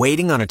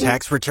Waiting on a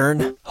tax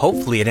return?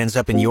 Hopefully it ends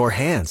up in your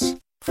hands.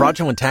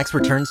 Fraudulent tax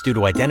returns due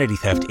to identity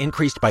theft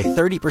increased by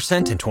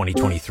 30% in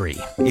 2023.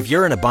 If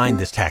you're in a bind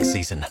this tax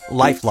season,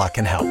 LifeLock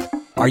can help.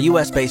 Our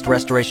U.S.-based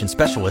restoration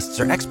specialists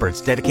are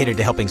experts dedicated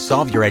to helping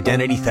solve your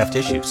identity theft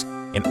issues.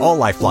 And all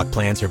LifeLock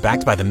plans are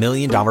backed by the $1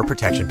 Million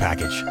Protection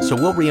Package. So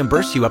we'll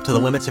reimburse you up to the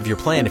limits of your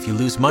plan if you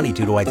lose money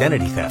due to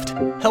identity theft.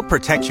 Help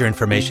protect your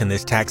information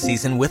this tax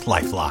season with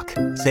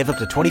LifeLock. Save up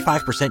to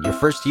 25% your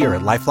first year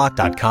at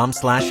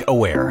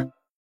LifeLock.com/aware.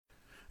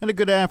 And a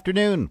good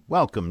afternoon.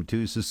 Welcome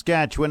to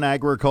Saskatchewan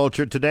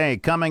Agriculture Today.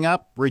 Coming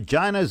up,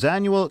 Regina's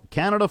annual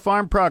Canada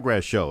Farm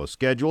Progress Show,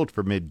 scheduled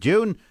for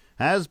mid-June,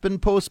 has been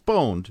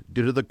postponed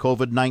due to the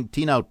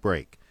COVID-19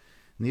 outbreak.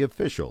 And the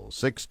official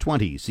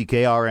 620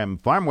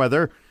 CKRM farm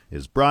weather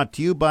is brought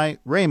to you by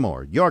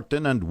Raymore,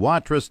 Yorkton, and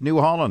Watrous,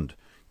 New Holland.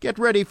 Get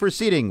ready for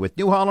seeding with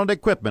New Holland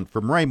equipment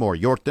from Raymore,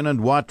 Yorkton,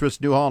 and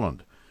Watrous, New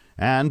Holland.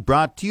 And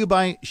brought to you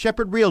by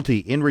Shepherd Realty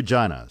in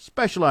Regina,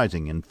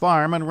 specializing in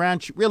farm and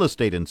ranch real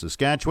estate in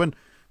Saskatchewan.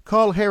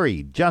 Call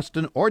Harry,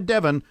 Justin, or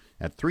Devon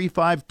at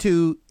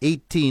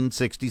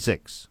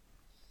 352-1866.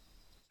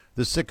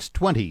 The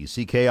 620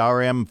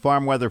 CKRM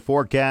farm weather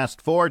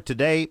forecast for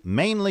today: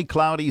 mainly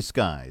cloudy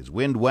skies,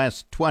 wind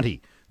west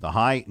 20, the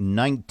high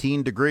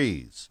 19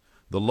 degrees,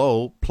 the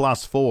low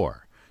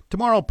 +4.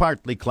 Tomorrow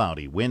partly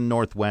cloudy, wind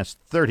northwest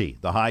 30,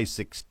 the high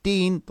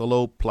 16, the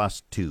low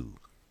 +2.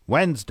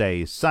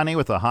 Wednesday, sunny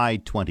with a high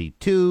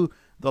 22,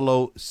 the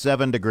low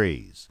 7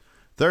 degrees.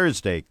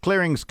 Thursday,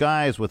 clearing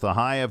skies with a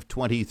high of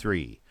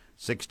 23.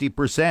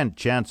 60%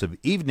 chance of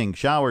evening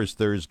showers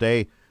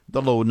Thursday,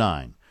 the low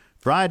 9.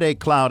 Friday,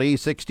 cloudy,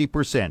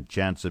 60%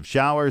 chance of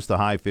showers, the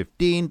high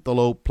 15, the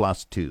low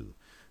 +2.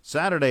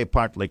 Saturday,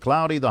 partly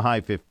cloudy, the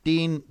high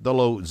 15, the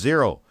low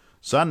 0.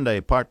 Sunday,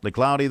 partly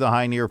cloudy, the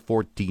high near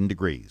 14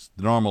 degrees.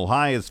 The normal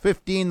high is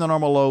 15, the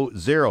normal low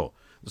 0.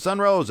 The sun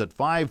rose at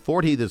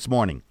 5:40 this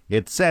morning.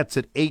 It sets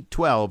at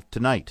 8:12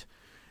 tonight.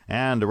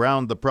 And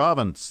around the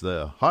province,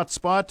 the hot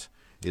spot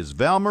is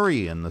Val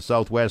Marie in the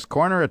southwest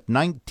corner at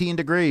 19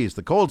 degrees.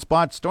 The cold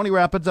spot, Stony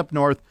Rapids up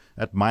north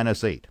at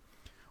 -8.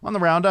 On the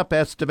roundup,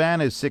 Estevan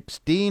is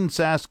 16,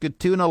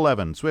 Saskatoon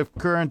 11, Swift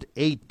Current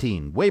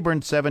 18,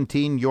 Weyburn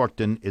 17,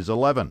 Yorkton is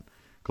 11.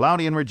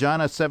 Cloudy in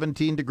Regina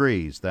 17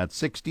 degrees, that's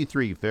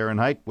 63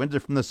 Fahrenheit. Winds are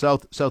from the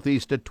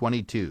southeast at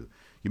 22.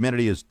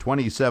 Humidity is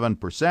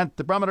 27%,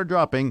 the barometer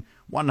dropping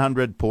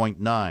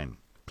 100.9.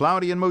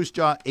 Cloudy in Moose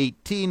Jaw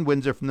 18,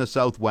 winds are from the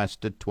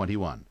southwest at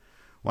 21.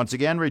 Once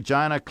again,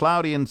 Regina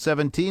cloudy and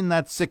 17,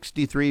 that's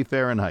 63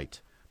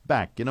 Fahrenheit.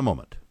 Back in a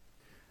moment.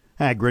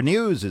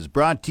 Agri-News is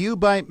brought to you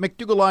by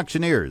McDougall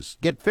Auctioneers.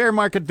 Get fair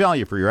market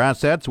value for your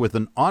assets with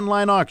an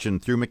online auction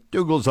through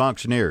McDougall's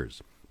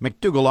Auctioneers.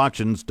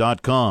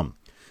 McDougallAuctions.com.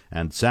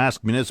 And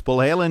Sask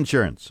Municipal Hail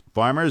Insurance.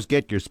 Farmers,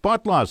 get your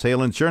spot loss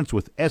hail insurance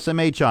with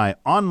SMHI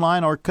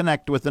online or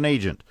connect with an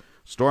agent.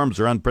 Storms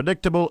are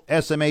unpredictable.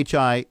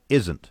 SMHI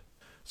isn't.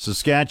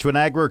 Saskatchewan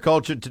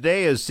Agriculture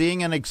Today is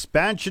seeing an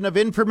expansion of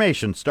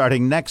information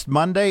starting next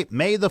Monday,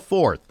 May the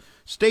 4th.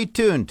 Stay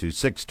tuned to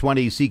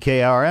 620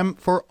 CKRM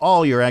for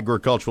all your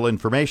agricultural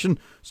information,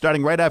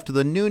 starting right after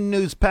the noon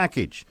news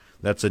package.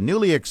 That's a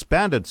newly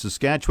expanded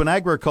Saskatchewan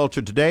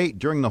Agriculture Today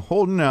during the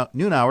whole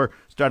noon hour,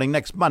 starting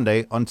next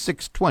Monday on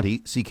 620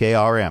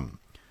 CKRM.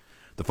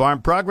 The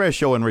Farm Progress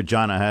Show in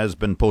Regina has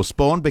been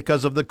postponed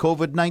because of the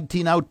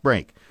COVID-19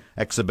 outbreak.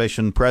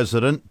 Exhibition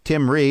President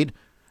Tim Reed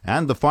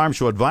and the Farm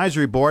Show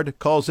Advisory Board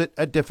calls it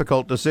a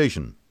difficult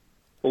decision.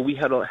 Well, we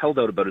had held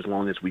out about as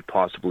long as we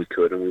possibly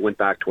could, and we went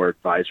back to our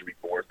advisory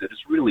board that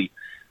is really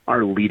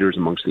our leaders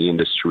amongst the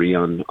industry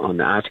on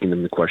asking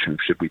them the question,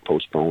 should we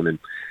postpone? And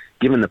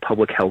given the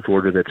public health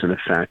order that's in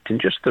effect and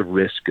just the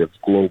risk of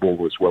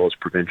global as well as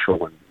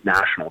provincial and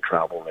national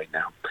travel right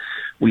now,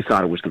 we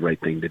thought it was the right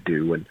thing to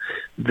do. And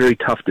very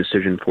tough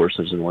decision for us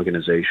as an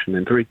organization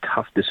and very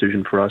tough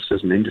decision for us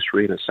as an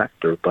industry and a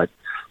sector, but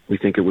we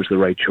think it was the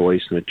right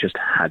choice and it just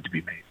had to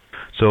be made.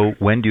 So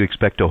when do you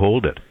expect to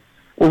hold it?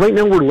 Well, right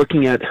now we're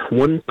looking at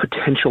one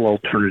potential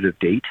alternative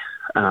date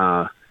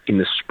in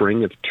the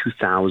spring of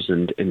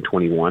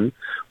 2021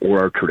 or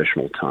our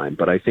traditional time.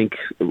 But I think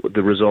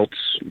the results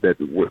that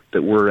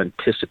we're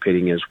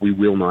anticipating is we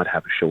will not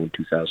have a show in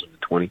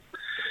 2020,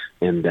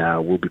 and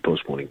we'll be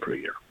postponing for a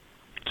year.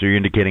 So you're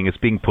indicating it's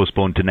being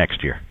postponed to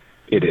next year?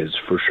 It is,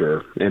 for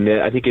sure. And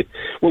I think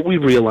what we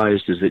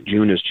realized is that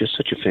June is just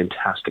such a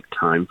fantastic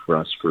time for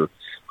us for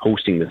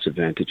hosting this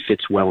event. It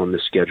fits well in the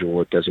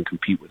schedule. It doesn't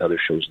compete with other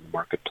shows in the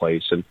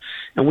marketplace. And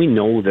we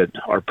know that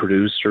our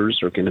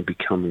producers are going to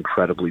become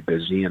incredibly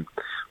busy, and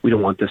we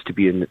don't want this to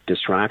be a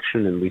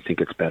distraction, and we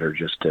think it's better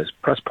just to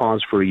press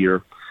pause for a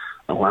year,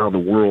 allow the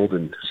world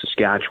and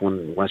Saskatchewan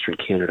and Western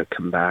Canada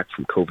come back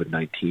from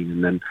COVID-19,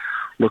 and then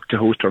look to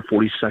host our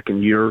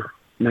 42nd year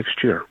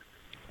next year.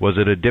 Was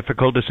it a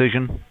difficult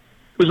decision?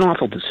 It was an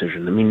awful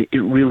decision. I mean, it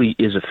really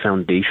is a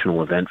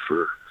foundational event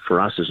for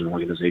us as an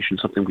organization,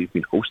 something we've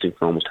been hosting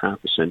for almost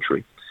half a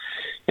century.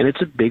 And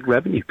it's a big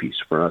revenue piece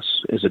for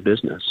us as a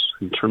business.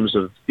 In terms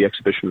of the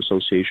Exhibition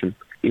Association,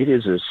 it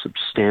is a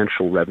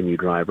substantial revenue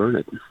driver, and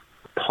it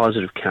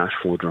positive cash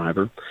flow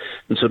driver.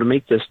 And so to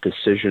make this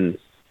decision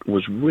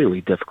was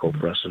really difficult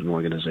for us as an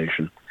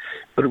organization.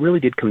 But it really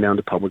did come down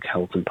to public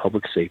health and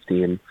public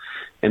safety. And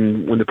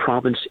when the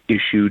province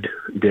issued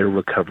their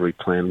recovery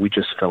plan, we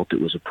just felt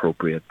it was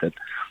appropriate that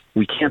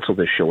we cancel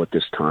this show at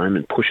this time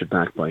and push it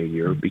back by a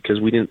year,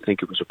 because we didn't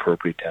think it was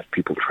appropriate to have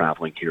people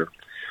traveling here,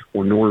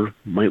 or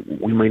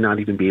we might not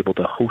even be able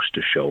to host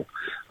a show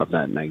of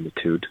that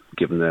magnitude,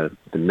 given the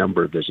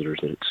number of visitors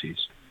that it sees.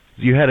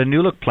 You had a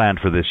new look planned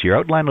for this year.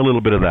 Outline a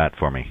little bit of that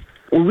for me.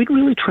 Well, we'd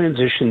really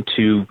transitioned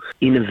to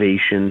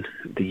innovation,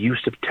 the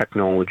use of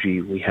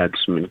technology. We had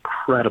some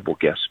incredible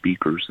guest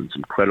speakers and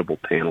some credible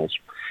panels,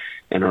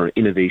 and our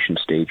innovation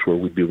stage where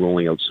we'd be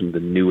rolling out some of the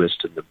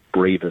newest and the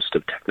bravest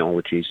of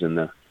technologies in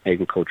the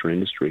agriculture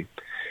industry.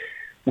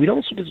 We'd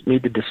also just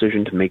made the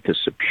decision to make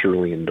this a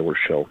purely indoor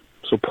show.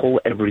 So pull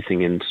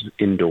everything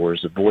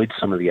indoors, avoid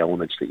some of the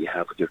elements that you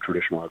have with your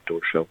traditional outdoor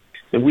show.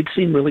 And we'd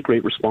seen really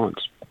great response.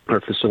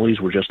 Our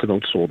facilities were just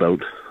about sold out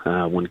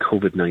when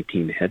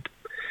COVID-19 hit.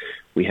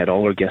 We had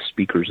all our guest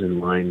speakers in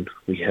line.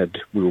 We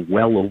were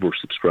well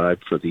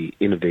oversubscribed for the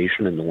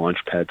innovation and the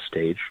launchpad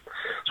stage.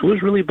 So it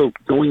was really about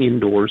going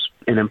indoors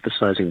and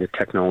emphasizing the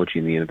technology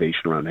and the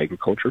innovation around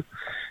agriculture.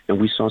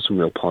 And we saw some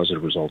real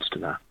positive results to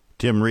that.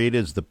 Tim Reid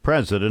is the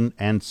president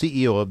and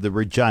CEO of the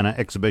Regina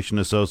Exhibition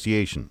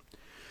Association.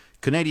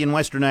 Canadian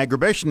Western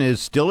Agribition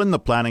is still in the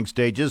planning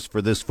stages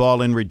for this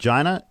fall in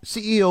Regina.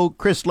 CEO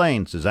Chris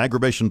Lane says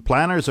Agribition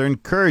planners are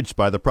encouraged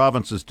by the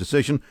province's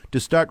decision to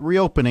start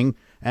reopening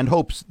and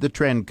hopes the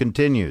trend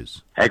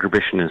continues.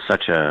 Agribition is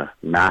such a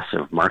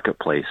massive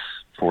marketplace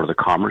for the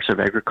commerce of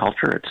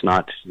agriculture. It's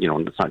not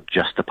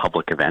just a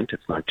public event.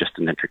 It's not just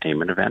an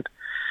entertainment event.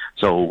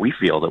 So we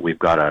feel that we've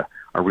got a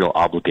real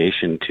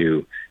obligation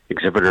to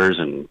exhibitors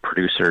and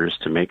producers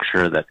to make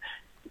sure that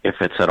if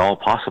it's at all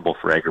possible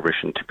for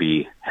Agribition to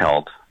be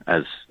held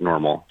as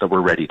normal, that we're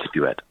ready to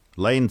do it.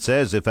 Lane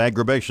says if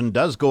Agribition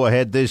does go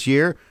ahead this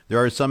year, there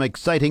are some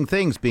exciting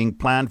things being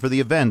planned for the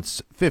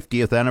event's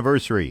 50th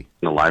anniversary.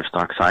 On the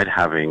livestock side,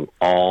 having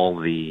all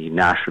the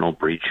national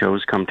breed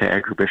shows come to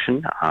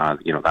Agribition,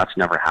 that's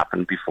never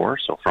happened before.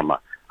 So from a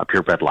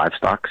purebred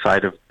livestock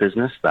side of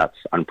business, that's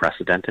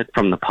unprecedented.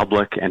 From the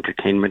public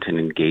entertainment and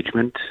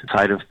engagement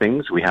side of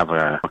things, we have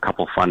a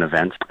couple fun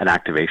events and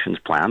activations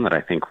planned that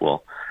I think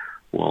will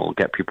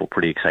get people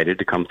pretty excited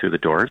to come through the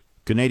doors.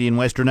 Canadian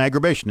Western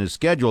Agribition is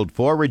scheduled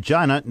for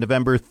Regina,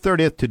 November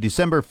 30th to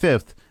December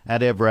 5th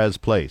at Evraz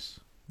Place.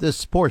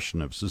 This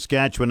portion of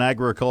Saskatchewan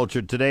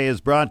Agriculture Today is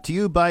brought to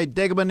you by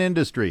Degelman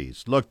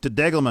Industries. Look to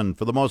Degelman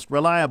for the most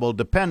reliable,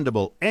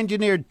 dependable,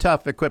 engineered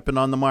tough equipment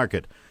on the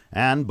market.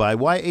 And by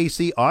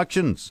YAC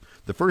Auctions.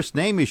 The first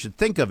name you should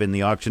think of in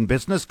the auction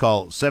business,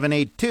 call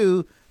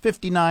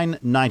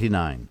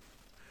 782-5999.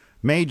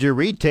 Major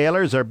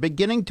retailers are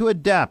beginning to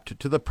adapt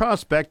to the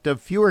prospect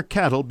of fewer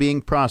cattle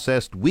being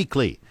processed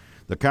weekly.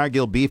 The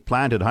Cargill beef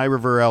plant at High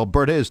River,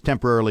 Alberta is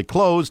temporarily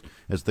closed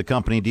as the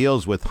company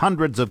deals with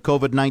hundreds of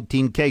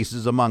COVID-19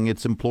 cases among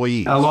its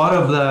employees. A lot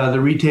of the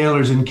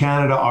retailers in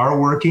Canada are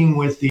working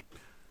with the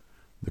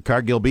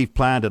Cargill beef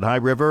plant at High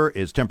River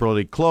is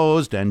temporarily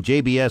closed, and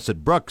JBS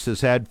at Brooks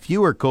has had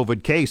fewer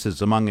COVID cases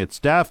among its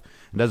staff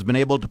and has been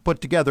able to put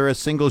together a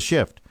single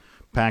shift.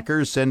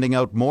 Packers sending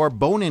out more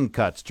bone-in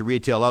cuts to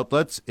retail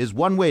outlets is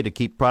one way to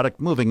keep product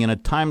moving in a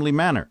timely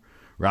manner,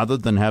 rather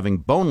than having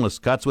boneless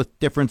cuts with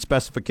different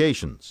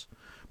specifications.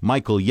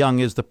 Michael Young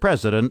is the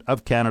president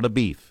of Canada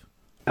Beef.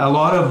 A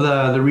lot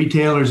of the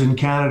retailers in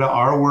Canada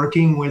are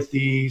working with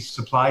the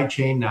supply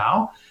chain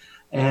now,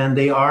 and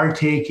they are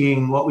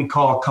taking what we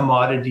call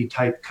commodity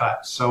type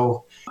cuts.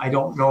 So I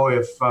don't know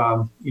if,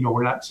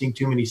 we're not seeing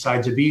too many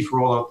sides of beef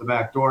roll out the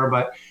back door,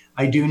 but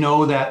I do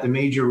know that the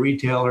major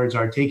retailers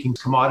are taking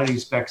commodity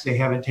specs they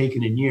haven't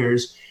taken in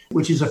years,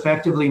 which is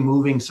effectively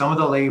moving some of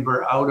the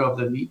labor out of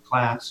the meat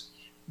plants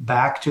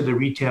back to the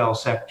retail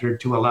sector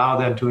to allow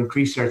them to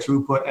increase their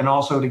throughput and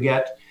also to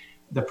get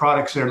the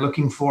products they're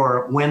looking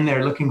for when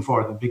they're looking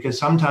for them. Because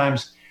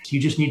sometimes you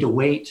just need to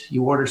wait.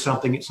 You order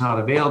something, it's not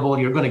available.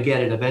 You're going to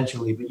get it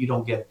eventually, but you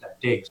don't get it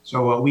that day.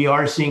 So we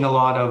are seeing a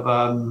lot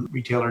of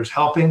retailers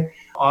helping.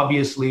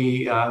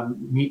 Obviously,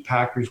 meat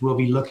packers will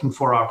be looking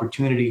for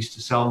opportunities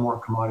to sell more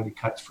commodity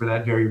cuts for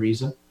that very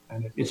reason.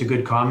 And it's a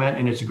good comment,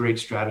 and it's a great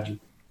strategy.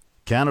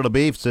 Canada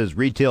Beef says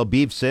retail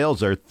beef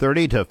sales are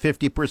 30 to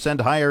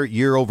 50% higher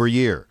year over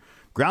year.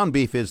 Ground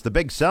beef is the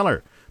big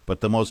seller, but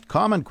the most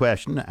common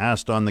question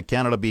asked on the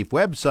Canada Beef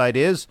website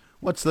is,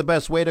 what's the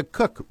best way to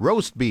cook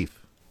roast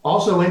beef?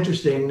 Also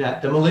interesting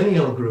that the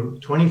millennial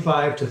group,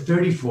 25 to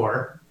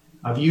 34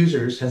 of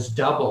users, has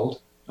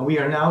doubled, and we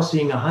are now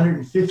seeing a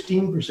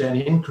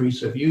 115%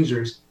 increase of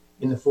users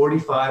in the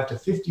 45 to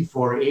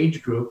 54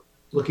 age group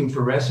looking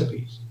for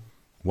recipes.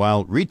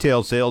 While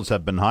retail sales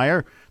have been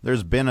higher,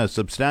 there's been a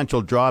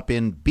substantial drop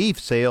in beef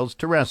sales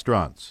to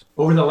restaurants.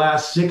 Over the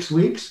last 6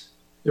 weeks,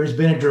 there's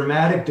been a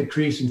dramatic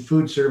decrease in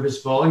food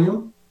service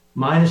volume,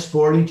 minus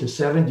 40 to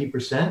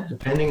 70%,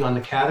 depending on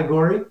the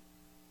category.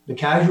 The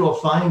casual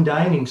fine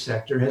dining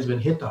sector has been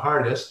hit the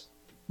hardest,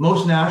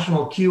 Most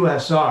national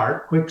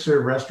QSR, quick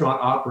serve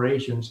restaurant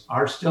operations,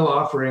 are still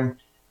offering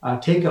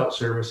takeout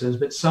services,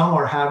 but some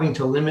are having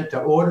to limit the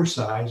order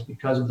size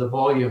because of the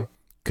volume.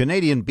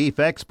 Canadian beef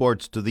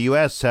exports to the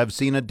U.S. have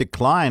seen a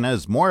decline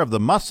as more of the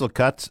muscle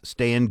cuts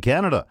stay in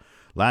Canada.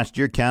 Last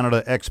year,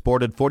 Canada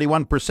exported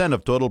 41%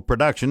 of total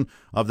production.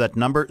 Of that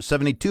number,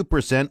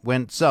 72%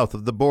 went south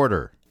of the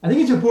border. I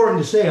think it's important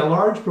to say a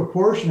large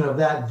proportion of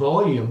that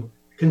volume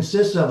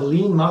consists of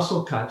lean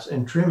muscle cuts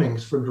and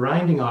trimmings for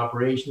grinding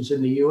operations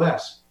in the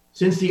U.S.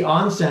 Since the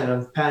onset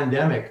of the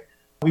pandemic,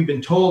 we've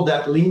been told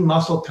that lean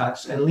muscle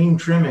cuts and lean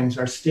trimmings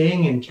are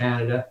staying in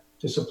Canada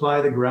to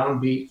supply the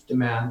ground beef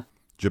demand.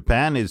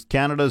 Japan is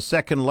Canada's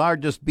second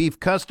largest beef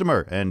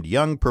customer, and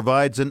Young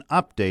provides an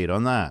update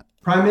on that.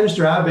 Prime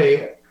Minister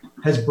Abe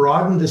has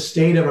broadened the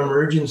state of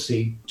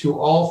emergency to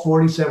all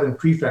 47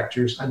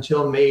 prefectures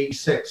until May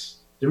 6.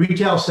 The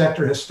retail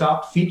sector has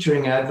stopped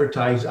featuring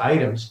advertised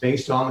items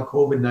based on the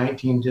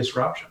COVID-19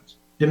 disruptions.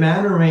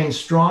 Demand remains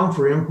strong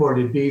for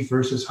imported beef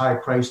versus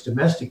high-priced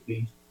domestic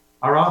beef.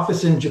 Our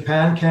office in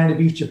Japan, Canada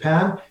Beef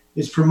Japan,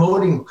 is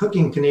promoting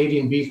cooking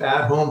Canadian beef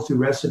at home through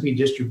recipe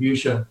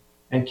distribution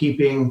and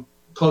keeping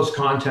close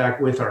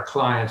contact with our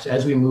clients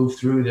as we move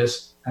through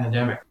this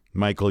pandemic.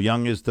 Michael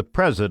Young is the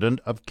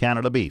president of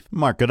Canada Beef.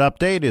 Market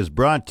Update is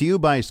brought to you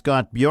by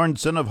Scott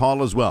Bjornson of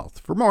Hall's Wealth.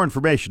 For more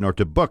information or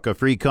to book a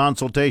free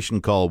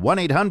consultation, call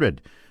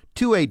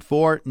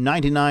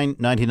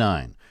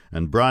 1-800-284-9999.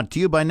 And brought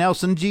to you by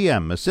Nelson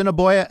GM,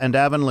 Assiniboia and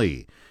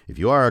Avonlea. If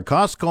you are a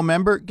Costco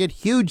member, get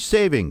huge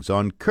savings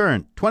on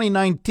current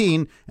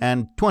 2019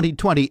 and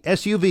 2020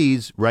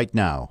 SUVs right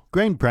now.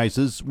 Grain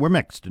prices were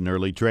mixed in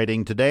early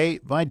trading today.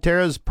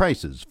 Viterra's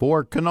prices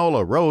for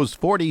canola rose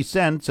 40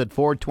 cents at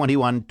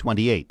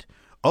 $421.28.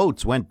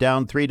 Oats went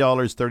down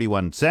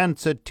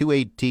 $3.31 at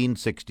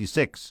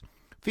 $218.66.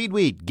 Feed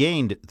wheat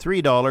gained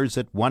 $3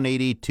 at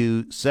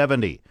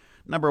 $182.70.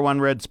 Number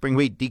 1 red spring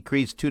wheat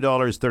decreased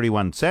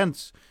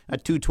 $2.31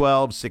 at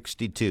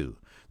 $212.62.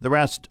 The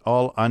rest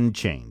all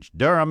unchanged.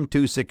 Durham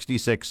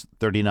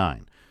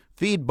 $266.39.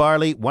 Feed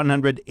barley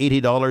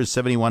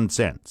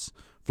 $180.71.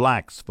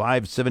 Flax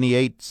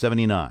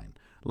 $578.79.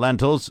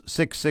 Lentils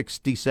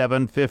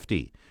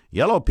 $667.50.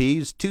 Yellow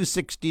peas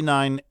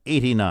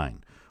 $269.89.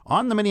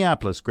 On the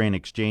Minneapolis Grain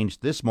Exchange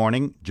this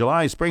morning,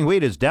 July spring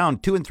wheat is down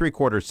 2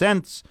 3/4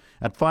 cents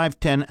at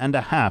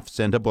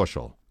 $5.10 a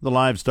bushel. The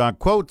livestock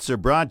quotes are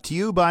brought to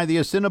you by the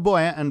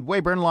Assiniboia and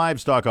Weyburn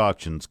Livestock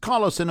Auctions.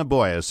 Call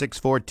Assiniboia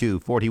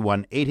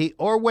 642-4180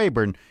 or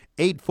Weyburn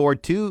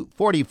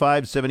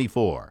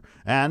 842-4574.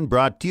 And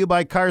brought to you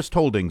by Karst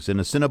Holdings in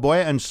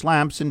Assiniboia and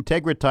Schlamps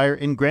Integra Tire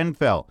in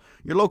Grenfell,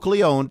 your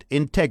locally owned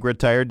Integra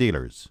Tire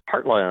dealers.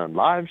 Heartland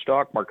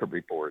Livestock Market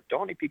Report.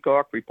 Donnie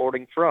Peacock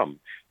reporting from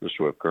the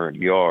Swift Current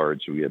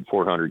Yards. We had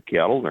 400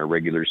 cattle in our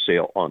regular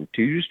sale on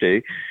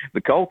Tuesday.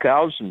 The cull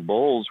cows and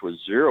bulls with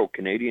 0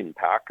 Canadian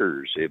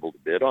packers able to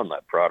bid on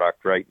that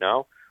product right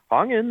now.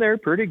 Hung in there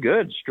pretty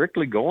good,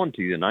 strictly going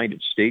to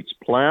United States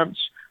plants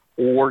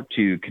or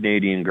to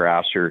Canadian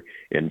grasser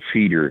and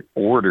feeder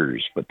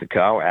orders. But the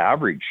cow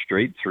average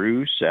straight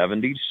through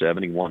 70 to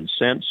 71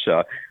 cents.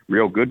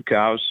 Real good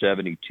cows,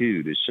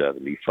 72 to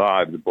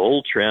 75. The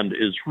bull trend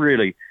is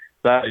really,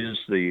 that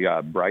is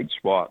the bright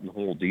spot in the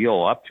whole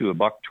deal, up to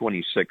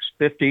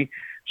 $126.50.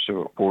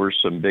 So, of course,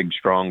 some big,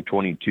 strong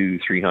 22,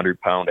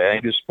 300-pound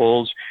Angus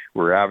bulls.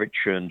 We're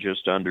averaging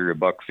just under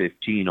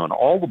 $115 on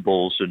all the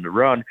bulls in the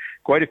run.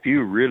 Quite a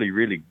few really,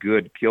 really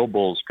good kill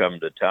bulls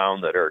coming to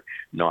town that are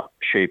not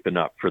shaping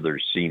up for their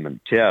semen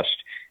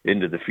test.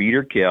 Into the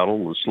feeder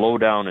cattle, the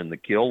slowdown in the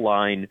kill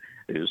line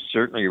is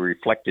certainly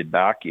reflected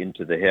back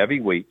into the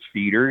heavyweight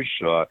feeders.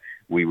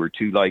 We were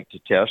too light to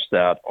test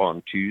that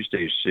on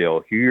Tuesday's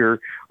sale here.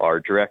 Our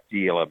direct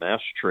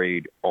DLMS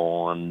trade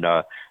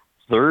on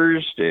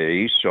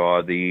Thursday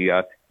saw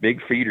the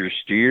big feeder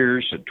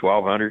steers at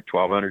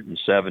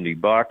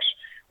 $1,270.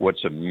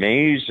 What's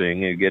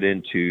amazing, you get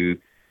into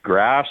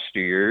grass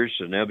steers,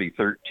 and they'll be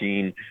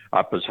 $1,300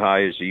 up as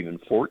high as even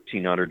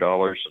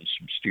 $1,400, and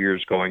some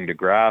steers going to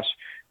grass.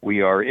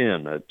 We are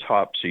in a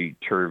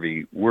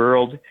topsy-turvy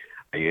world,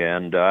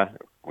 and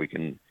we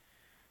can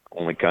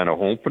only kind of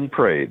hope and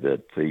pray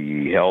that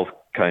the health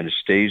kind of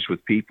stays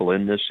with people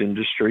in this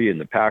industry, in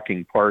the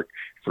packing part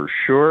for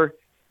sure,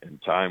 and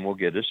time will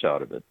get us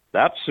out of it.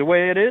 That's the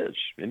way it is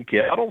in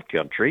cattle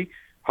country.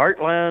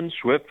 Heartland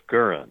Swift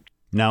Current.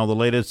 Now the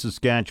latest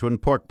Saskatchewan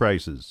pork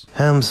prices.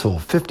 Ham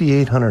sold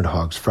 5,800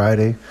 hogs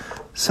Friday,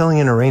 selling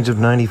in a range of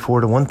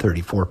 94 to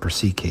 134 per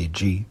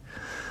ckg.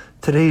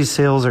 Today's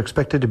sales are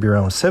expected to be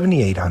around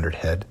 7,800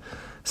 head,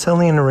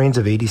 selling in a range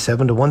of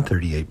 87 to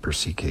 138 per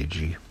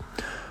ckg.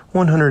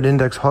 100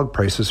 index hog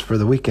prices for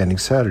the week ending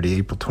Saturday,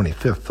 April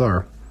 25th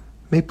are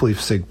Maple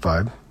Leaf Sig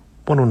 5,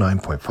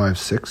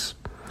 109.56,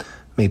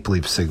 Maple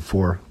Leaf Sig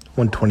 4,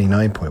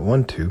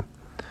 129.12,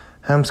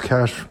 Hams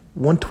Cash,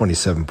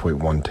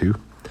 127.12,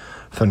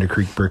 Thunder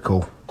Creek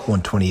Brickle,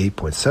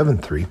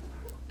 128.73,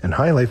 and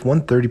High Life,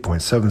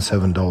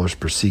 $130.77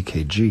 per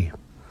ckg.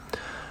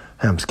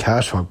 Hams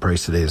Cash hog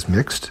price today is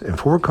mixed, and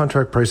forward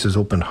contract prices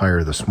opened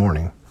higher this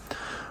morning.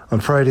 On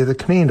Friday, the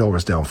Canadian dollar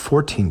was down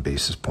 14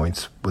 basis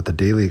points with the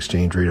daily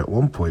exchange rate at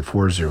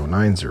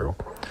 1.4090.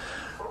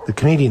 The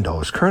Canadian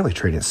dollar is currently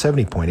trading at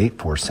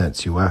 70.84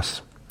 cents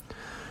US.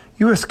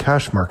 U.S.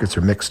 cash markets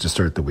are mixed to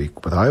start the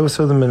week, with Iowa,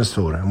 southern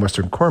Minnesota, and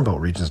western Corn Belt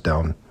regions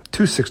down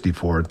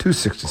 264 and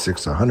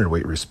 266 a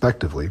hundredweight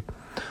respectively,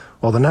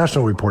 while the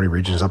national reporting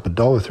region is up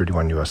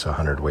 $1.31 US a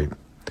hundredweight.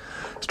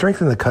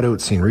 Strength in the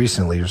cutout seen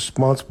recently is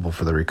responsible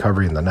for the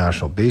recovery in the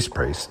national base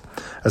price,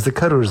 as the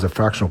cutout is a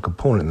fractional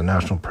component in the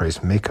national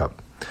price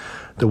makeup.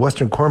 The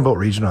western Corn Belt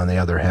region, on the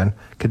other hand,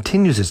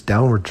 continues its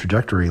downward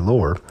trajectory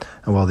lower,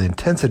 and while the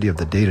intensity of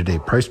the day-to-day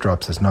price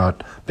drops has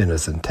not been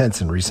as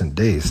intense in recent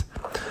days,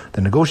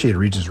 the negotiated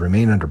regions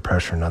remain under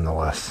pressure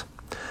nonetheless.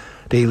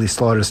 Daily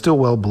slaughter is still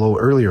well below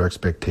earlier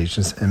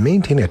expectations and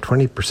maintaining a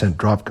 20%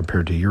 drop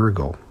compared to a year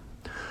ago.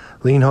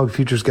 Lean hog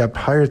futures gapped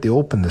higher at the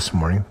open this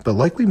morning, but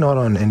likely not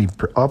on any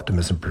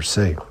optimism per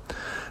se.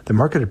 The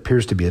market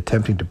appears to be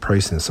attempting to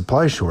price in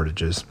supply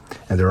shortages,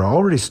 and there are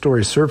already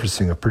stories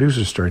surfacing of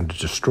producers starting to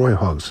destroy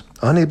hogs,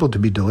 unable to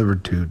be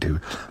delivered due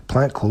to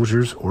plant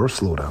closures or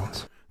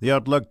slowdowns. The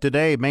outlook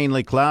today,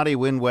 mainly cloudy,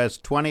 wind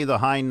west 20, the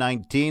high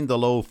 19, the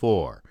low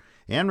 4.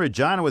 In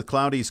Regina with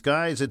cloudy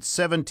skies, it's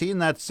 17,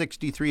 that's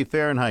 63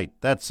 Fahrenheit.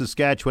 That's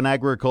Saskatchewan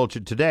Agriculture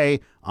Today.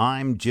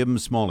 I'm Jim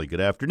Smalley.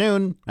 Good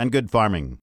afternoon and good farming.